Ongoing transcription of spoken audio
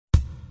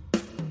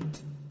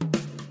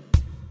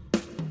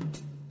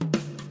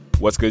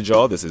What's good,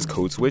 y'all? This is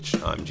Code Switch.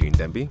 I'm Gene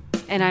Demby.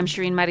 And I'm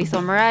Shireen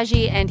Marisol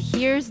Meraji. And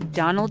here's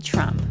Donald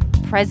Trump,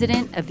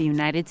 President of the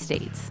United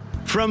States.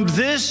 From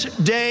this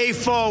day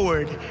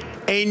forward,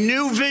 a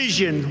new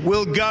vision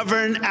will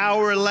govern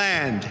our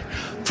land.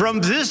 From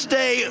this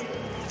day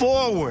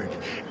forward,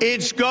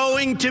 it's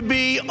going to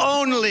be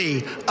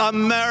only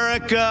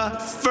America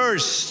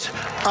first.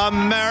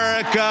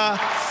 America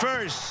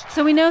first.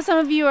 So we know some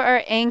of you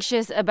are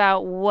anxious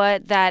about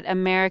what that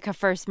America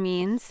first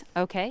means.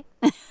 Okay.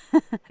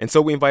 And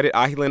so we invited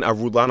Ahilan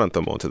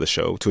Arulanantham onto the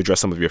show to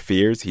address some of your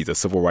fears. He's a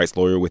civil rights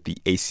lawyer with the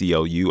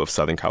ACLU of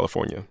Southern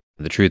California.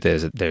 The truth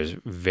is that there's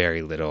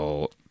very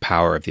little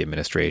power of the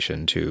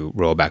administration to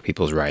roll back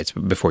people's rights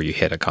before you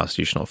hit a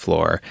constitutional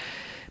floor.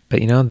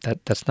 But,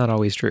 that's not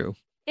always true.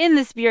 In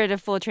the spirit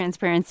of full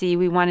transparency,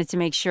 we wanted to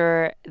make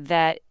sure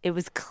that it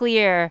was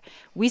clear.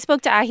 We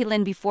spoke to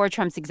Ahilan before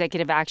Trump's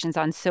executive actions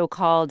on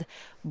so-called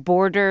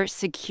border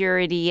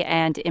security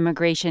and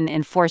immigration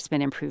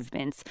enforcement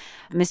improvements.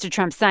 Mr.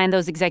 Trump signed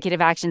those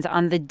executive actions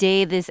on the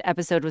day this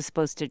episode was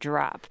supposed to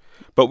drop.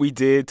 But we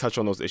did touch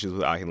on those issues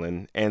with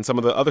Ahilan and some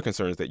of the other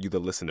concerns that you, the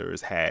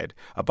listeners, had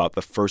about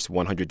the first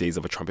 100 days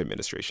of a Trump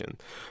administration.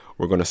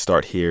 We're going to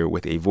start here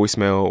with a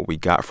voicemail we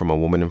got from a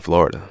woman in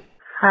Florida.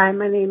 Hi,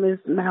 my name is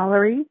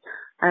Mallory.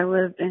 I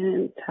live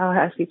in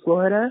Tallahassee,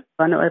 Florida.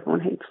 I know everyone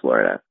hates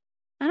Florida.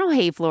 I don't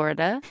hate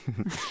Florida.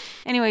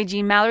 Anyway,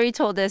 Gene, Mallory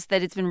told us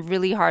that it's been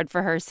really hard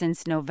for her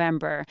since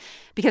November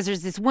because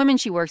there's this woman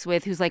she works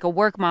with who's like a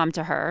work mom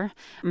to her.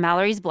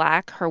 Mallory's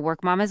Black, her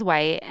work mom is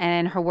white,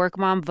 and her work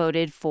mom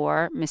voted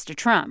for Mr.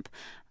 Trump.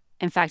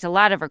 In fact, a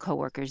lot of her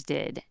coworkers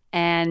did.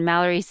 And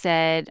Mallory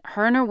said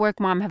her and her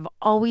work mom have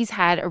always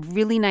had a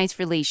really nice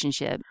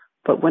relationship.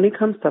 But when it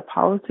comes to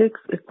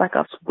politics, it's like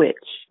a switch.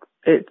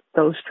 It's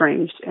so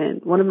strange. And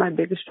one of my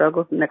biggest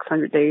struggles the next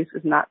 100 days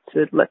is not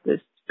to let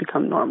this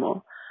become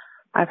normal.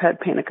 I've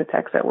had panic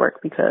attacks at work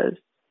because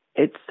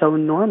it's so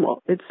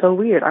normal. It's so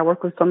weird. I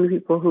work with so many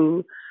people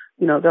who,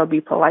 they'll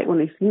be polite when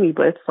they see me,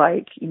 but it's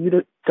like you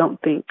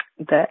don't think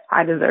that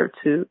I deserve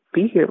to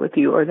be here with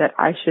you or that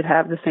I should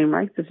have the same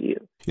rights as you.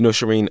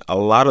 Shireen, a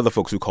lot of the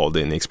folks who called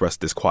in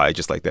expressed disquiet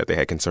just like that. They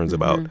had concerns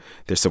about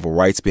their civil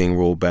rights being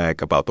rolled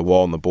back, about the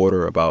wall on the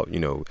border, about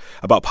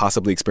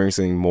possibly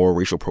experiencing more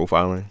racial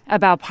profiling.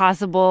 About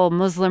possible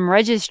Muslim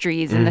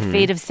registries and the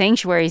fate of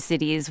sanctuary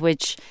cities,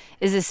 which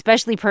is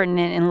especially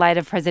pertinent in light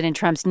of President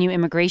Trump's new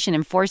immigration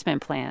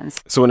enforcement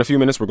plans. So in a few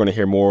minutes, we're going to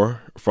hear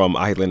more from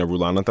Ahilan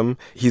Arulanantham.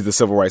 He's the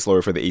civil rights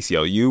lawyer for the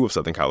ACLU of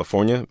Southern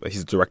California.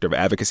 He's the director of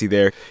advocacy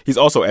there. He's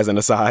also, as an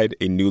aside,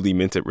 a newly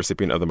minted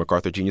recipient of the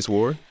MacArthur Genius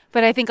Award.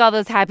 But I think all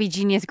those happy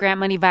genius grant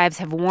money vibes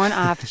have worn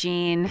off,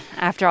 Gene,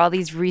 after all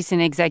these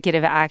recent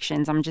executive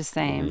actions. I'm just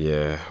saying.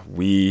 Yeah,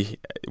 we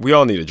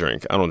all need a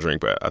drink. I don't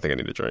drink, but I think I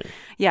need a drink.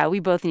 Yeah, we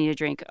both need a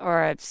drink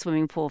or a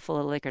swimming pool full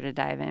of liquor to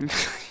dive in.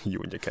 You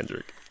and your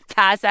Kendrick.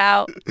 Pass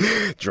out.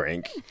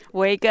 Drink.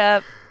 Wake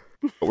up.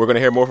 We're going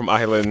to hear more from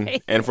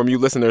Ahilan and from you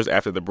listeners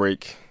after the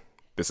break.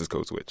 This is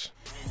Code Switch.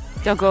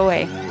 Don't go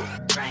away.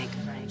 Drink.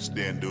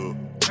 Stand up.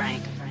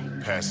 Drink.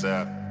 Pass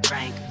out.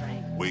 Drink.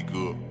 Wake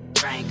up.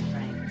 Drink.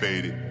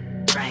 Fade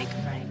it. Drink.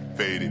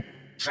 Fade it.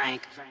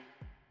 Drink.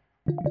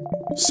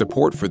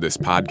 Support for this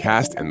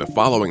podcast and the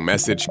following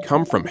message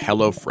come from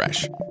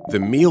HelloFresh, the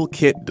meal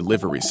kit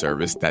delivery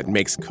service that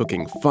makes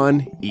cooking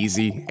fun,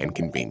 easy, and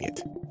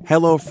convenient.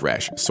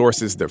 HelloFresh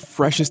sources the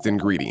freshest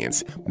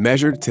ingredients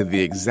measured to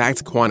the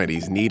exact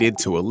quantities needed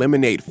to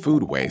eliminate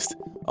food waste,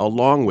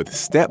 along with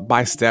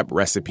step-by-step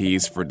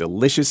recipes for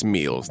delicious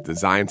meals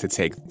designed to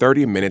take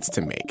 30 minutes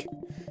to make.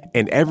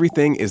 And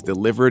everything is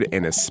delivered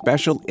in a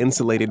special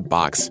insulated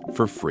box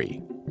for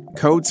free.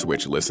 Code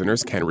Switch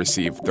listeners can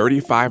receive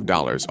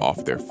 $35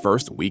 off their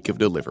first week of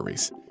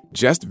deliveries.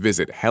 Just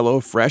visit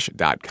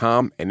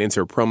HelloFresh.com and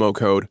enter promo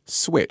code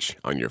SWITCH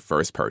on your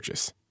first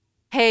purchase.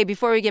 Hey,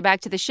 before we get back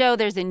to the show,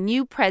 there's a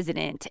new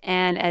president.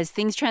 And as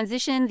things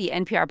transition, the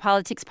NPR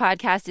Politics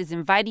Podcast is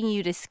inviting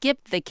you to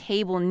skip the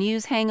cable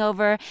news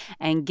hangover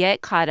and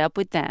get caught up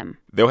with them.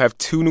 They'll have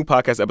 2 new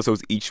podcast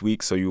episodes each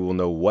week, so you will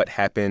know what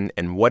happened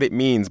and what it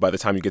means by the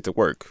time you get to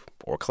work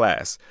or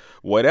class.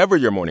 Whatever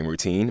your morning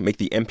routine, make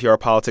the NPR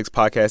Politics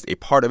Podcast a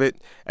part of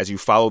it as you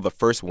follow the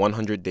first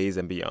 100 days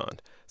and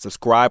beyond.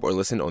 Subscribe or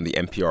listen on the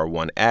NPR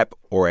One app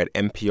or at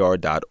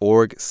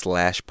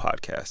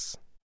npr.org/podcasts.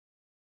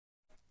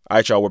 All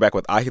right, y'all, we're back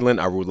with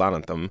Ahilan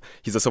Arulanantham.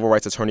 He's a civil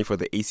rights attorney for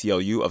the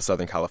ACLU of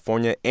Southern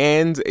California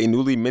and a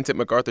newly minted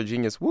MacArthur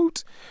Genius.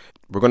 Woot!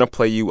 We're going to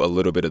play you a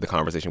little bit of the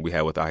conversation we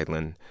had with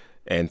Ahilan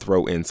and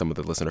throw in some of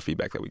the listener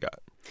feedback that we got.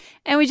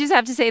 And we just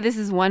have to say this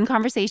is one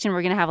conversation.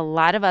 We're going to have a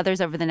lot of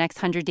others over the next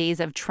 100 days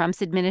of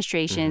Trump's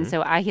administration.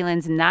 So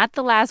Ahilan's not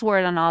the last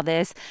word on all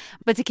this.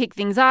 But to kick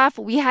things off,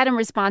 we had him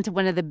respond to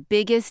one of the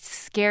biggest,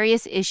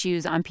 scariest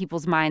issues on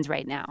people's minds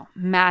right now,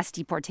 mass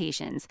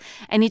deportations.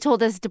 And he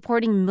told us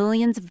deporting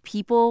millions of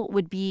people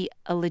would be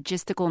a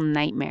logistical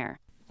nightmare.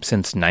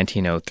 Since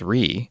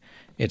 1903,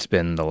 it's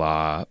been the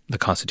law, the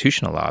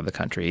constitutional law of the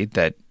country,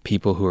 that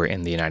people who are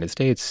in the United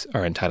States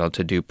are entitled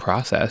to due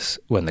process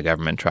when the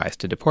government tries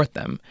to deport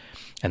them.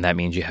 And that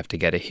means you have to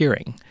get a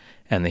hearing.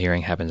 And the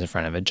hearing happens in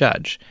front of a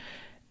judge.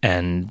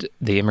 And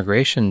the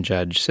immigration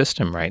judge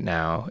system right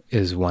now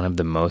is one of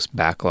the most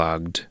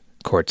backlogged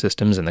court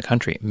systems in the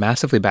country,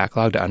 massively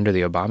backlogged under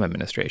the Obama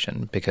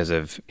administration because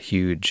of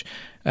huge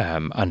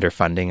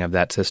underfunding of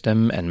that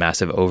system and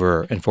massive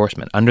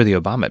over-enforcement under the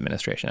Obama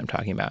administration I'm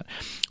talking about.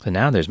 So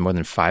now there's more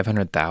than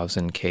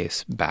 500,000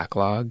 case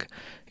backlog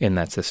in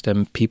that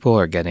system. People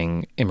are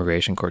getting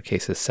immigration court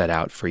cases set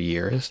out for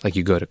years. Like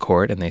you go to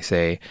court and they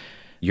say,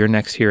 your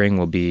next hearing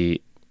will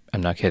be,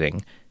 I'm not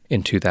kidding,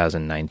 in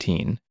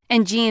 2019.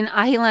 And Gene,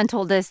 Ahilan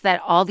told us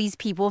that all these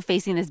people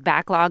facing this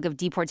backlog of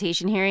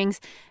deportation hearings,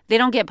 they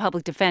don't get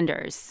public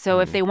defenders. So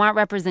if they want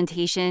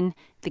representation,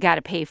 they got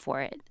to pay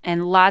for it.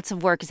 And lots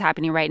of work is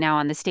happening right now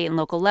on the state and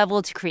local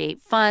level to create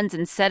funds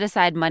and set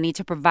aside money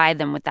to provide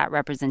them with that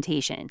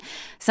representation.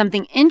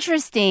 Something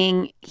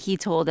interesting, he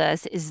told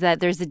us, is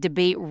that there's a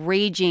debate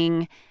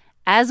raging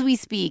as we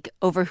speak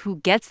over who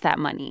gets that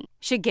money.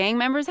 Should gang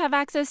members have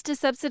access to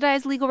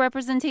subsidized legal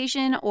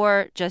representation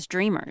or just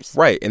dreamers?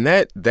 Right. And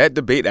that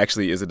debate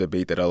actually is a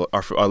debate that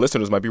our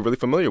listeners might be really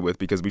familiar with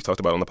because we've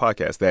talked about it on the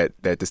podcast,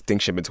 that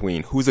distinction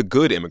between who's a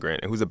good immigrant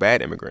and who's a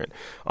bad immigrant.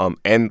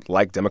 And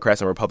like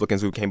Democrats and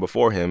Republicans who came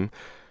before him,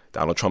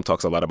 Donald Trump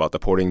talks a lot about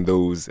deporting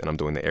those, and I'm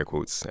doing the air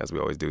quotes as we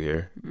always do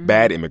here,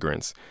 bad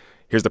immigrants.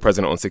 Here's the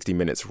president on 60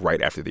 Minutes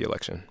right after the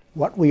election.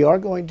 What we are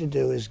going to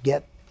do is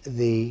get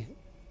the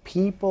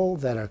people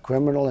that are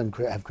criminal and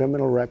have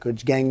criminal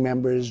records, gang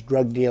members,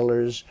 drug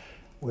dealers.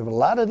 We have a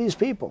lot of these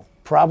people,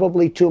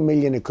 probably 2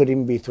 million. It could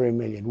even be 3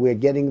 million. We're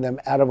getting them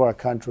out of our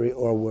country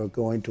or we're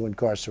going to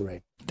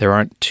incarcerate. There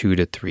aren't 2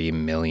 to 3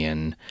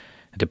 million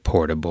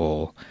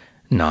deportable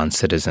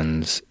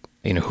non-citizens,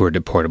 who are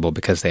deportable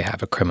because they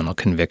have a criminal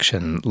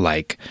conviction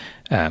like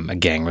a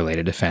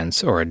gang-related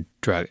offense or a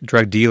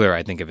drug dealer.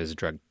 I think of as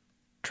drug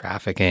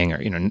trafficking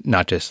or,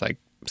 not just like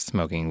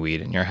smoking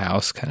weed in your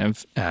house kind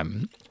of,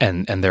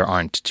 and there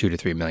aren't 2 to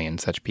 3 million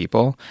such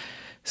people.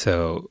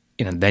 So,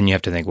 then you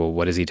have to think, well,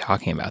 what is he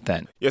talking about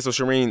then? Yeah, so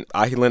Shireen,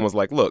 Ahilan was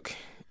like, look,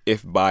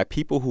 if by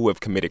people who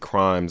have committed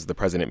crimes, the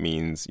president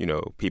means,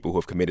 people who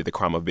have committed the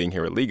crime of being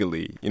here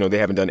illegally, they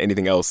haven't done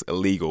anything else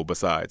illegal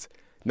besides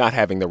not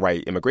having the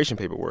right immigration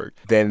paperwork,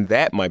 then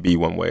that might be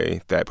one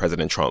way that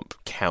President Trump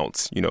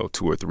counts, 2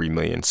 or 3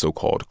 million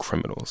so-called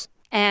criminals.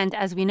 And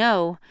as we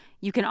know,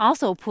 you can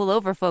also pull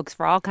over folks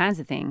for all kinds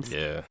of things.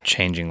 Yeah.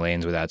 Changing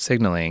lanes without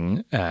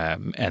signaling.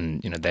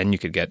 And, then you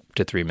could get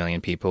to 3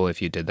 million people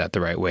if you did that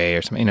the right way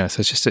or something.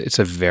 So it's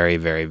a very,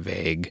 very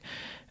vague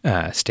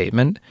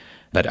statement,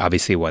 but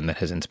obviously one that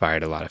has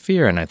inspired a lot of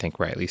fear, and I think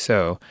rightly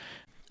so.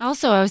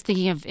 Also, I was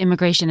thinking of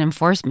immigration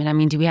enforcement. I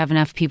mean, do we have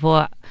enough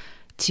people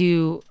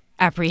to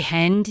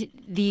apprehend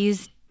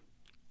these,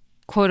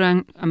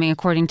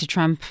 according to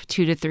Trump,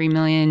 2 to 3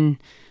 million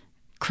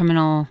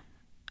criminal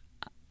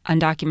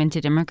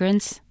undocumented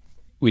immigrants?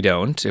 We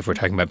don't, if we're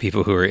talking about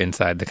people who are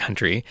inside the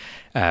country.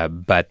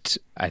 But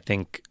I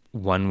think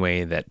one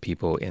way that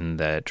people in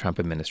the Trump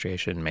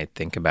administration may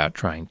think about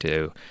trying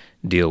to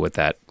deal with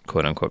that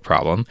quote-unquote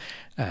problem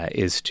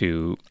is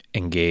to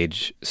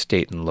engage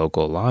state and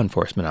local law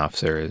enforcement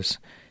officers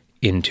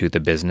into the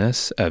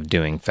business of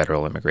doing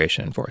federal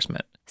immigration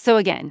enforcement. So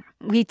again,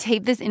 we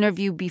taped this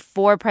interview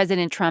before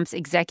President Trump's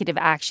executive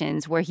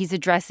actions where he's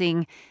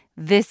addressing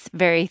this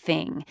very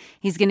thing.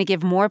 He's going to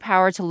give more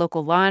power to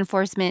local law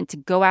enforcement to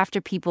go after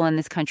people in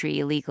this country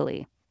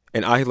illegally.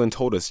 And Ahilan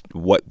told us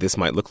what this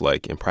might look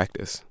like in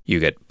practice. You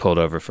get pulled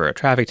over for a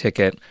traffic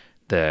ticket.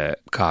 The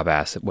cop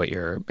asks what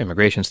your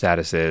immigration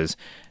status is.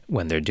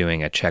 When they're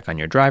doing a check on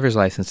your driver's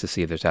license to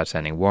see if there's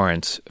outstanding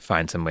warrants,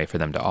 find some way for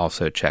them to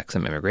also check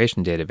some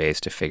immigration database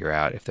to figure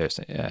out if there's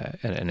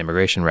an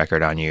immigration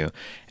record on you,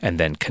 and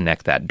then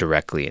connect that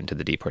directly into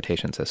the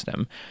deportation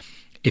system.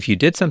 If you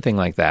did something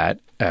like that,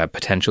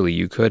 potentially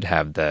you could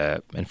have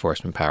the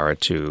enforcement power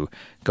to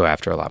go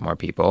after a lot more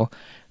people,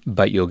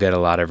 but you'll get a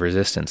lot of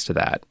resistance to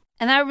that.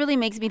 And that really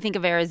makes me think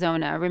of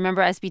Arizona.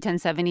 Remember SB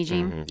 1070,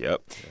 Gene? Mm-hmm,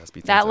 yep.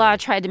 SB 1070. That law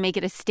tried to make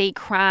it a state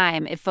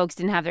crime if folks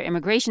didn't have their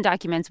immigration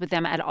documents with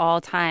them at all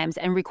times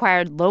and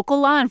required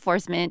local law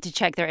enforcement to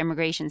check their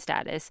immigration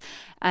status.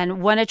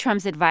 And one of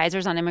Trump's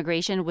advisors on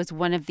immigration was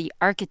one of the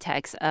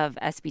architects of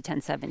SB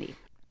 1070.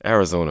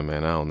 Arizona,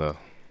 man, I don't know.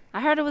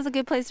 I heard it was a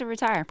good place to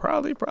retire.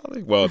 Probably.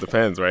 Well, it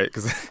depends, right?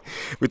 Because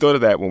we thought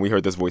of that when we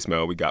heard this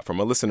voicemail we got from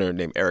a listener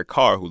named Eric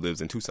Carr who lives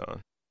in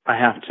Tucson. I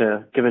have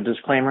to give a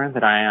disclaimer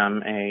that I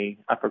am a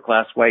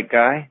upper-class white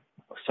guy,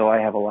 so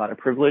I have a lot of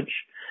privilege.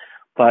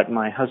 But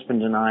my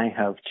husband and I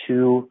have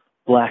 2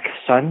 black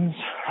sons.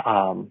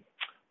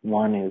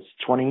 One is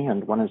 20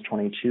 and one is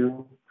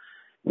 22.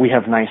 We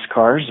have nice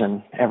cars,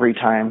 and every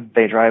time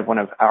they drive one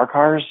of our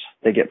cars,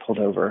 they get pulled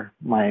over.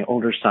 My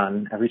older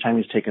son, every time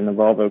he's taken the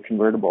Volvo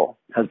convertible,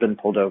 has been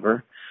pulled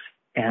over,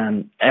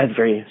 and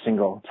every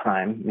single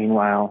time.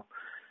 Meanwhile,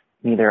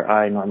 neither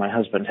I nor my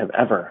husband have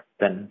ever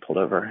been pulled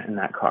over in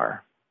that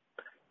car.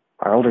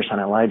 Our older son,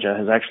 Elijah,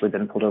 has actually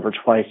been pulled over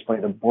twice by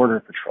the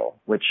Border Patrol,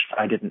 which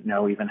I didn't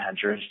know even had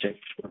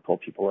jurisdiction to pull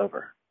people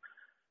over.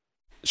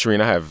 Shireen,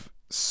 I have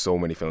so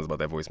many feelings about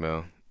that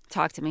voicemail.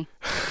 Talk to me.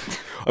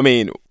 I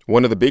mean,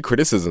 one of the big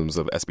criticisms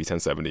of SB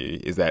 1070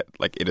 is that,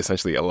 like, it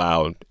essentially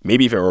allowed,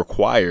 maybe even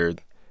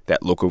required,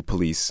 that local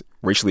police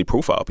racially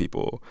profile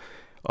people.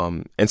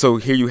 And so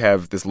here you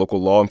have this local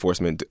law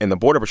enforcement and the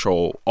Border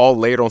Patrol all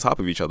layered on top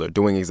of each other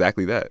doing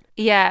exactly that.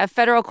 Yeah, a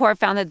federal court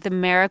found that the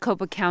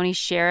Maricopa County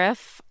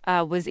Sheriff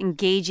was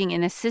engaging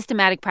in a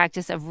systematic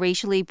practice of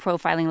racially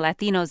profiling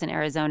Latinos in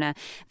Arizona.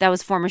 That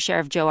was former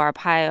Sheriff Joe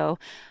Arpaio.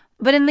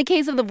 But in the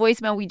case of the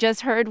voicemail we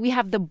just heard, we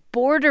have the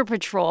Border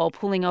Patrol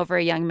pulling over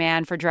a young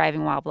man for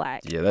driving while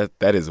black. Yeah,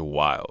 that is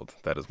wild.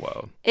 That is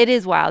wild. It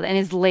is wild, and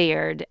it's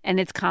layered, and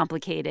it's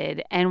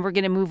complicated. And we're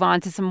going to move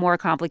on to some more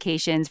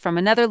complications from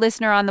another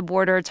listener on the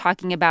border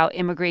talking about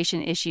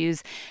immigration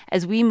issues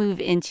as we move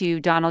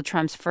into Donald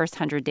Trump's first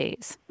 100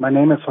 days. My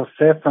name is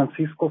Jose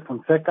Francisco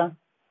Fonseca.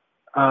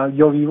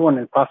 Yo vivo en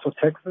El Paso,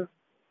 Texas.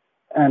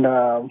 And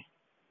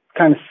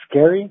kind of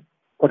scary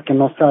porque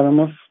no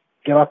sabemos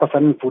qué va a pasar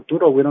en el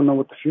futuro. We don't know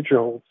what the future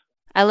holds.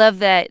 I love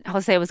that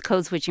Jose was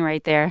code switching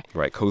right there.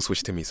 Right, code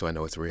switch to me so I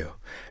know it's real.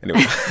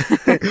 Anyway.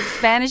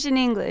 Spanish and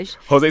English.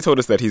 Jose told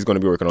us that he's going to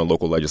be working on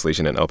local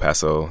legislation in El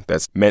Paso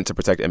that's meant to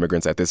protect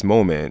immigrants at this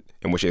moment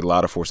in which a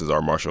lot of forces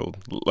are marshaled,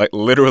 like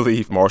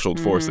literally marshaled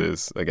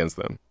forces against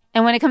them.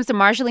 And when it comes to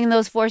marshaling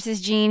those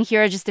forces, Gene,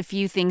 here are just a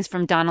few things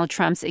from Donald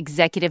Trump's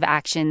executive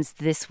actions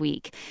this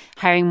week.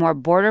 Hiring more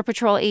Border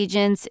Patrol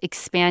agents,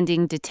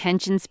 expanding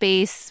detention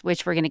space,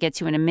 which we're going to get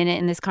to in a minute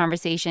in this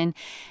conversation,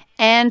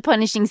 and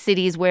punishing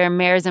cities where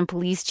mayors and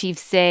police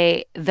chiefs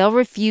say they'll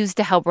refuse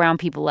to help round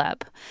people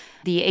up.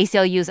 The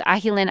ACLU's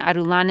Ahilen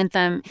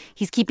Arulanantham,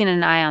 he's keeping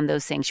an eye on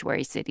those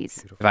sanctuary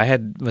cities. If I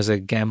was a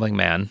gambling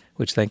man,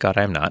 which thank God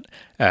I'm not,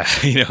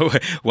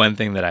 one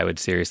thing that I would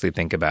seriously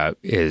think about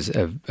is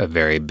a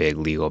very big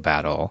legal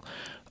battle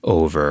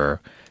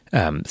over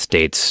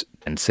states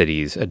and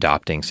cities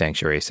adopting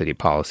sanctuary city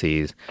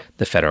policies,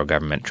 the federal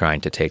government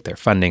trying to take their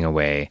funding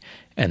away,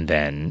 and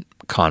then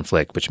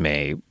conflict, which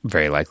may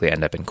very likely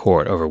end up in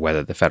court over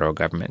whether the federal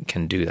government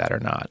can do that or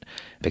not.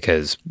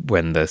 Because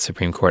when the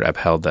Supreme Court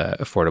upheld the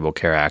Affordable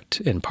Care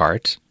Act in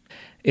part,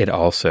 it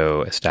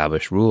also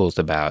established rules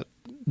about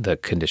the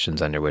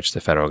conditions under which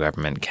the federal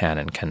government can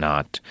and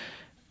cannot,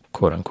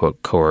 quote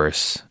unquote,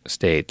 coerce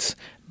states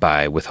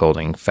by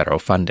withholding federal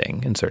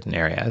funding in certain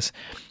areas.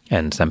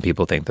 And some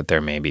people think that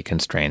there may be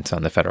constraints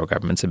on the federal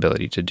government's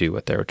ability to do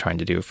what they were trying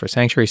to do for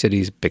sanctuary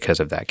cities because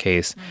of that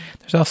case.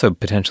 There's also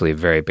potentially a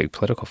very big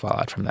political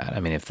fallout from that.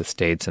 I mean, if the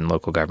states and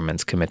local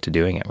governments commit to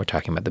doing it, we're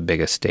talking about the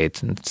biggest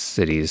states and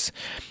cities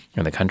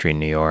in the country,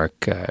 New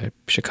York,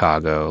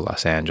 Chicago,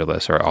 Los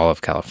Angeles, or all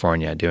of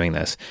California doing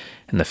this,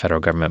 and the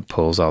federal government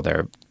pulls all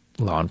their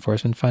law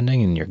enforcement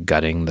funding, and you're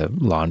gutting the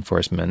law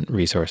enforcement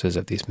resources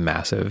of these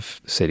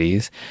massive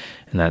cities,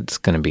 and that's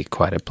going to be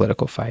quite a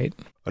political fight.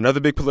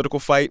 Another big political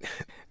fight,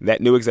 that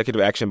new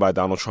executive action by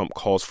Donald Trump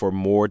calls for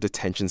more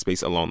detention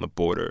space along the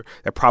border.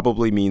 That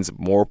probably means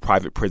more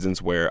private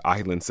prisons where,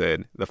 Ahilen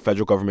said, the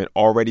federal government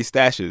already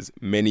stashes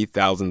many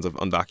thousands of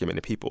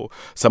undocumented people,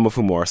 some of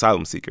whom are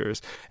asylum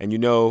seekers. And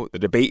the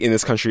debate in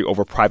this country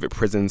over private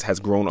prisons has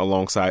grown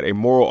alongside a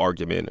moral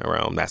argument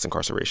around mass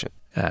incarceration.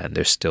 And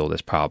there's still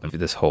this problem,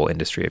 this whole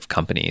industry of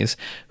companies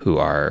who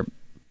are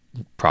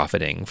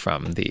profiting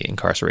from the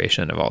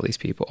incarceration of all these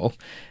people.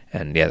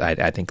 And yeah,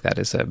 I think that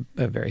is a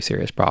very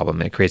serious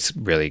problem. It creates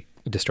really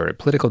distorted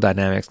political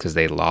dynamics because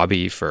they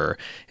lobby for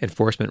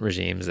enforcement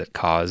regimes that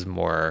cause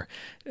more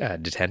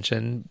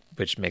detention,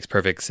 which makes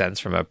perfect sense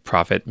from a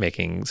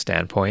profit-making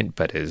standpoint,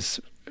 but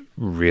is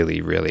really,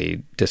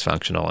 really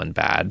dysfunctional and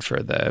bad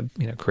for the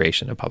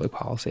creation of public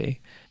policy.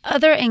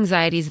 Other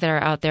anxieties that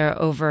are out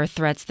there over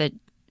threats that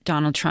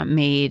Donald Trump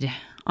made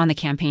on the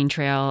campaign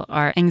trail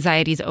are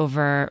anxieties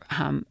over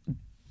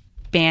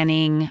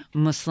banning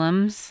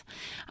Muslims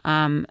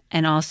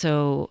and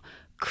also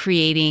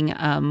creating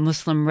a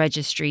Muslim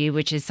registry,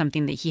 which is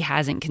something that he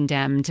hasn't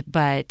condemned.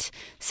 But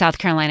South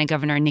Carolina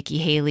Governor Nikki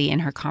Haley, in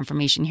her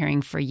confirmation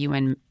hearing for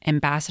UN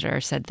ambassador,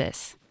 said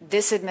this.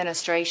 This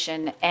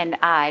administration and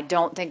I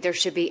don't think there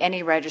should be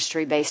any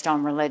registry based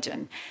on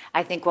religion.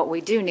 I think what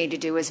we do need to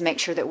do is make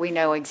sure that we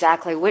know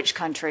exactly which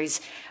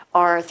countries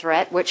are a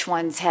threat, which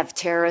ones have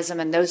terrorism,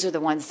 and those are the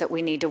ones that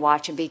we need to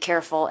watch and be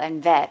careful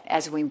and vet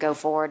as we go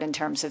forward in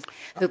terms of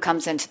who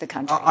comes into the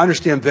country. I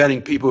understand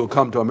vetting people who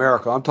come to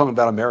America. I'm talking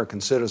about American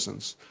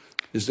citizens.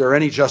 Is there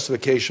any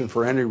justification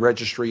for any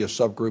registry of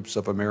subgroups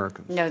of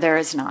Americans? No, there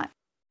is not.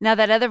 Now,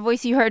 that other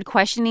voice you heard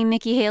questioning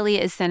Nikki Haley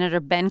is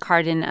Senator Ben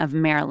Cardin of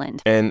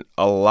Maryland. And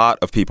a lot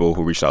of people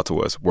who reached out to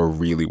us were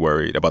really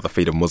worried about the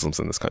fate of Muslims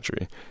in this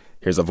country.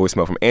 Here's a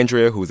voicemail from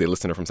Andrea, who is a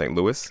listener from St.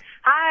 Louis.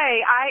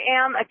 Hi,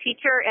 I am a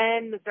teacher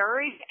in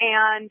Missouri,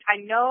 and I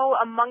know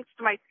amongst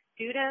my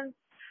students,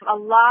 a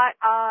lot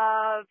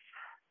of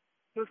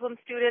Muslim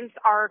students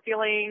are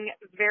feeling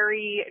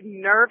very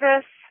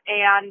nervous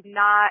and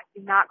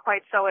not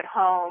quite so at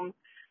home.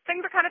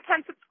 Things are kind of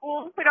tense at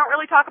school. We don't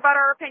really talk about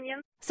our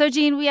opinions. So,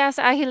 Gene, we asked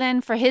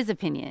Ahilen for his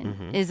opinion.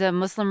 Mm-hmm. Is a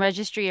Muslim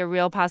registry a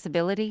real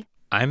possibility?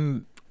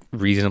 I'm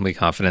reasonably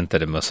confident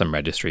that a Muslim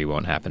registry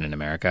won't happen in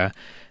America.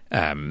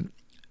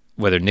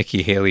 whether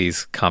Nikki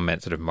Haley's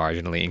comment sort of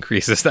marginally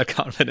increases that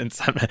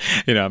confidence,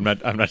 I'm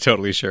not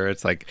totally sure.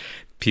 It's like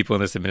people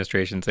in this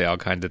administration say all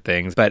kinds of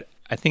things, but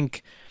I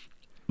think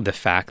the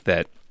fact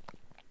that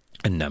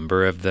a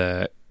number of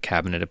the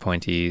cabinet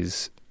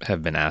appointees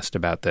have been asked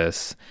about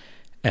this,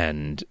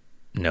 and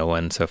no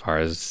one so far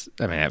as,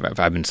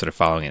 I've been sort of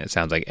following it. It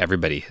sounds like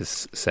everybody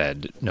has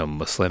said no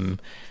Muslim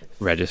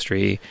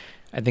registry.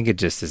 I think it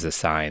just is a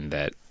sign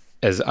that,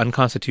 as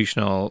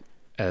unconstitutional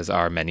as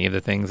are many of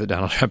the things that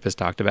Donald Trump has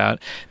talked about,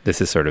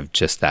 this is sort of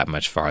just that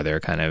much farther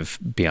kind of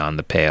beyond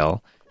the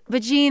pale.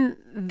 But Gene,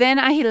 then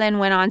Ahilen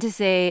went on to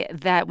say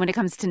that when it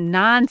comes to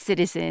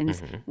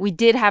non-citizens, we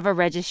did have a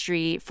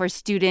registry for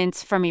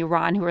students from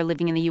Iran who were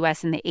living in the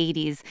U.S. in the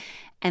 80s,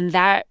 and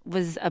that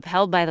was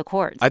upheld by the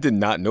courts. I did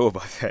not know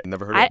about that.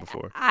 Never heard of it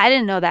before. I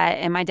didn't know that,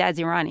 and my dad's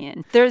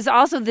Iranian. There's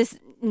also this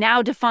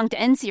now defunct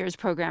NSEERS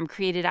program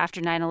created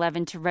after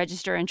 9/11 to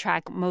register and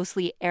track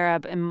mostly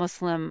Arab and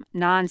Muslim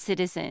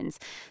non-citizens.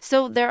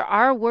 So there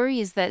are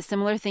worries that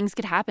similar things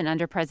could happen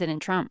under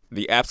President Trump.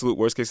 The absolute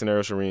worst case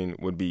scenario, Shireen,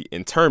 would be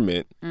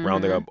internment,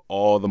 rounding up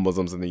all the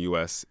Muslims in the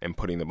U.S. and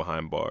putting them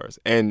behind bars.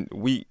 And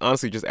we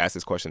honestly just asked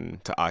this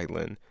question to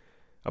Ahilen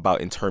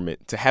about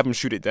internment to have him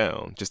shoot it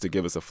down, just to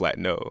give us a flat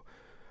no.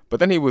 But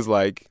then he was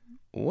like,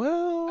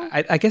 well,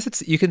 I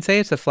guess you can say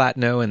it's a flat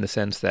no in the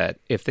sense that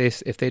if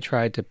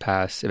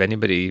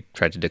anybody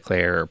tried to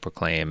declare or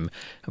proclaim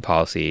a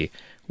policy,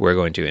 we're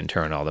going to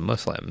intern all the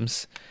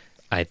Muslims,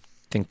 I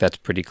think that's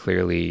pretty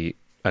clearly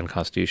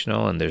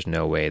unconstitutional, and there's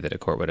no way that a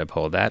court would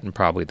uphold that, and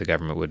probably the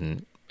government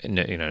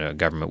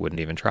wouldn't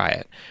even try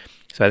it.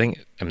 So I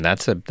think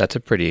that's a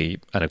pretty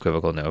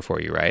unequivocal no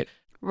for you, right?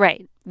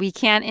 Right. We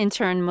can't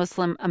intern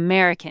Muslim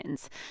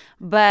Americans.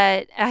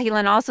 But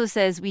Ahilen also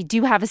says we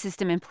do have a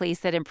system in place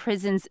that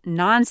imprisons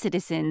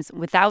non-citizens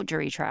without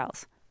jury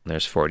trials.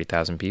 There's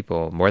 40,000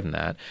 people, more than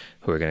that,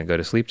 who are going to go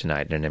to sleep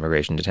tonight in an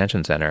immigration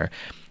detention center.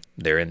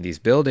 They're in these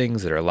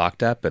buildings that are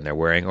locked up, and they're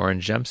wearing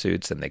orange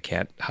jumpsuits, and they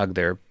can't hug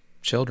their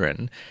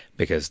children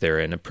because they're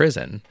in a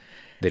prison.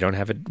 They don't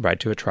have a right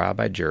to a trial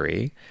by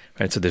jury.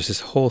 Right? So there's this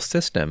whole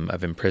system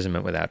of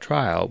imprisonment without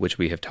trial, which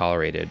we have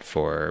tolerated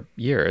for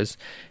years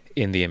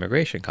in the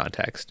immigration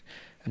context.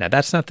 Now,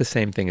 that's not the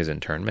same thing as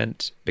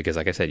internment because,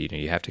 like I said,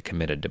 you have to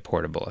commit a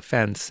deportable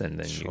offense, and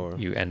then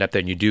you end up there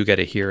and you do get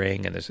a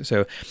hearing.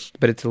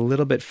 But it's a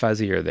little bit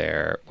fuzzier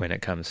there when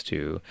it comes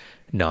to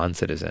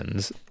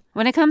non-citizens.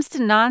 When it comes to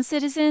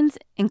non-citizens,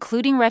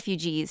 including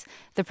refugees,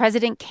 the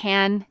president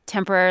can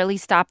temporarily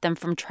stop them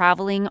from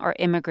traveling or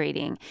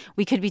immigrating.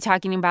 We could be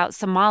talking about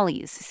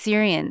Somalis,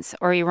 Syrians,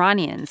 or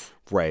Iranians.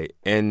 Right.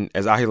 And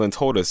as Ahilen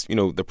told us,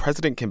 the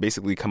president can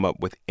basically come up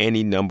with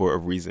any number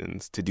of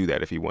reasons to do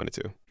that if he wanted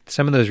to.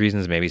 Some of those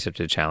reasons may be such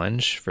a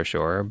challenge, for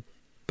sure,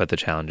 but the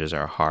challenges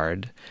are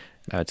hard.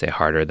 I would say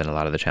harder than a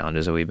lot of the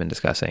challenges that we've been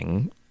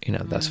discussing,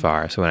 thus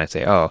far. So when I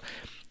say,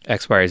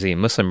 X, Y, or Z,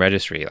 Muslim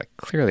registry, like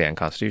clearly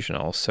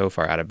unconstitutional, so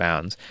far out of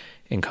bounds.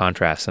 In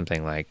contrast,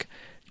 something like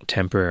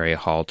temporary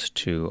halt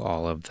to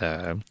all of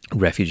the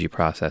refugee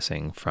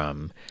processing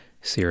from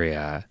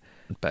Syria,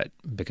 but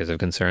because of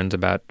concerns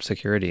about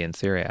security in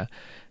Syria,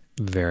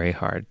 very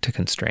hard to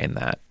constrain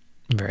that,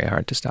 very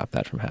hard to stop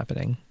that from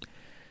happening.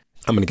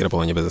 I'm going to get up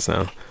on your business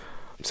now.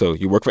 So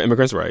you work for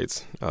immigrants'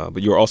 rights,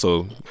 but you're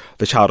also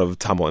the child of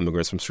Tamil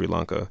immigrants from Sri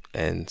Lanka.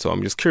 And so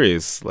I'm just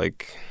curious,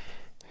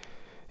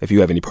 if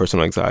you have any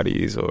personal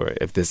anxieties or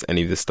if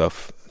any of this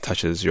stuff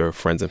touches your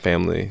friends and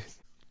family.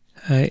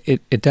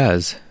 It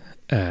does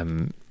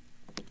in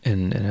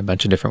a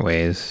bunch of different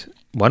ways.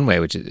 One way,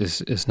 which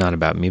is not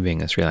about me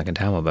being a Sri Lankan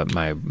Tamil, but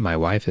my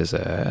wife is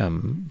a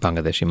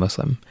Bangladeshi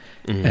Muslim,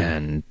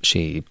 and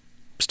she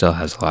still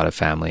has a lot of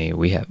family.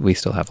 We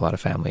still have a lot of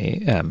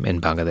family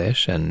in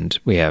Bangladesh, and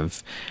we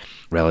have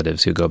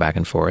relatives who go back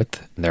and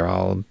forth. They're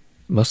all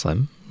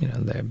Muslim.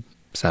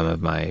 Some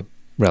of my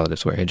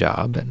relatives wear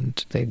hijab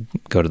and they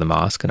go to the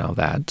mosque and all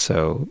that.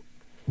 So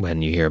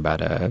when you hear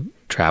about a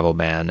travel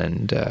ban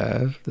and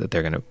that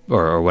they're going to,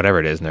 or whatever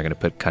it is, and they're going to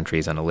put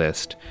countries on a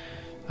list,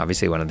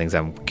 obviously one of the things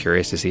I'm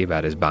curious to see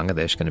about is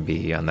Bangladesh going to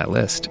be on that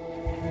list.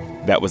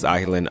 That was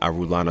Ahilen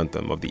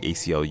Arulanantham of the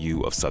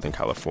ACLU of Southern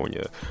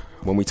California.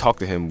 When we talked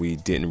to him, we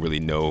didn't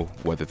really know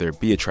whether there'd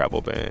be a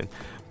travel ban.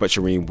 But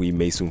Shireen, we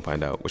may soon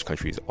find out which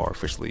countries are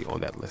officially on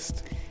that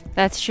list.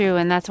 That's true,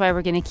 and that's why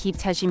we're going to keep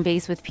touching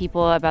base with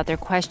people about their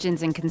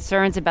questions and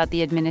concerns about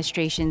the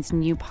administration's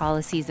new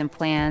policies and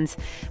plans.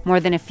 More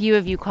than a few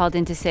of you called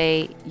in to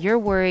say you're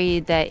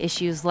worried that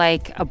issues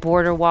like a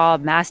border wall,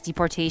 mass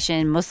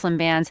deportation, Muslim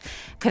bans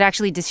could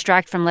actually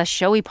distract from less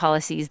showy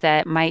policies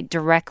that might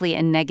directly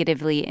and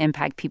negatively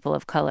impact people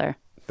of color.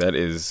 That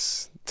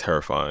is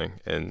terrifying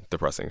and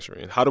depressing,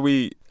 Shireen. How do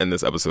we end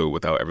this episode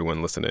without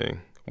everyone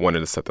listening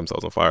wanting to set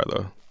themselves on fire,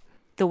 though?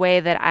 The way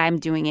that I'm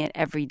doing it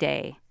every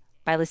day.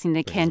 By listening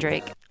to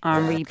Kendrick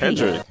on repeat.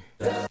 Kendrick.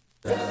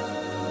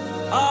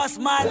 All's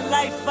my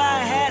life I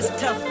has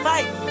to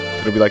fight.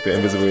 It'll be like the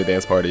Invisibility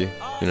Dance Party.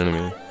 You know what I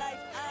mean?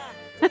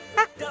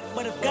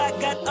 But if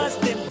God got us,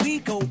 then we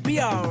gon' be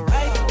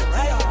alright.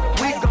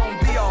 We gon'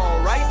 be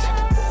alright.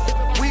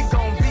 We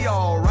gon' be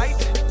alright.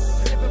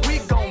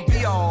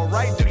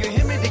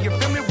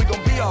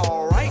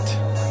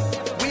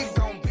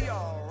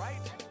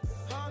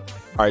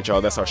 All right,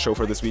 y'all, that's our show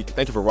for this week.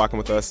 Thank you for rocking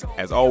with us.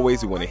 As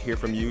always, we want to hear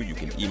from you. You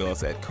can email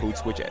us at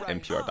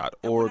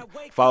codeswitch@npr.org.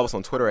 Follow us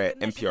on Twitter at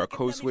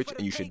NPRCodeSwitch,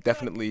 and you should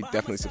definitely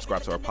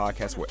subscribe to our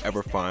podcast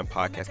wherever fine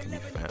podcasts can be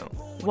found.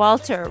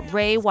 Walter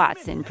Ray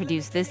Watson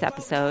produced this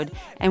episode,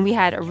 and we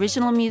had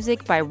original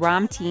music by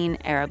Ramteen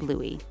Arab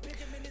Louie.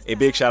 A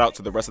big shout out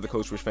to the rest of the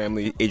Code Switch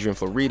family: Adrian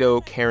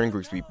Florido, Karen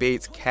Grigsby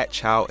Bates, Kat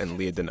Chow, and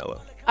Leah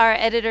Danella. Our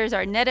editors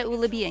are Netta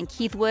Ulaby and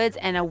Keith Woods,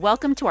 and a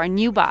welcome to our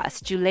new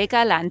boss,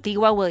 Juleka La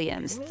Antigua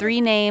Williams. 3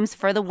 names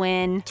for the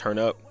win. Turn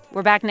up.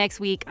 We're back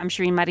next week. I'm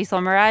Shireen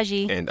Marisol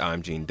Meraji. And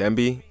I'm Gene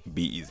Demby.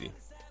 Be easy.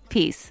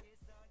 Peace.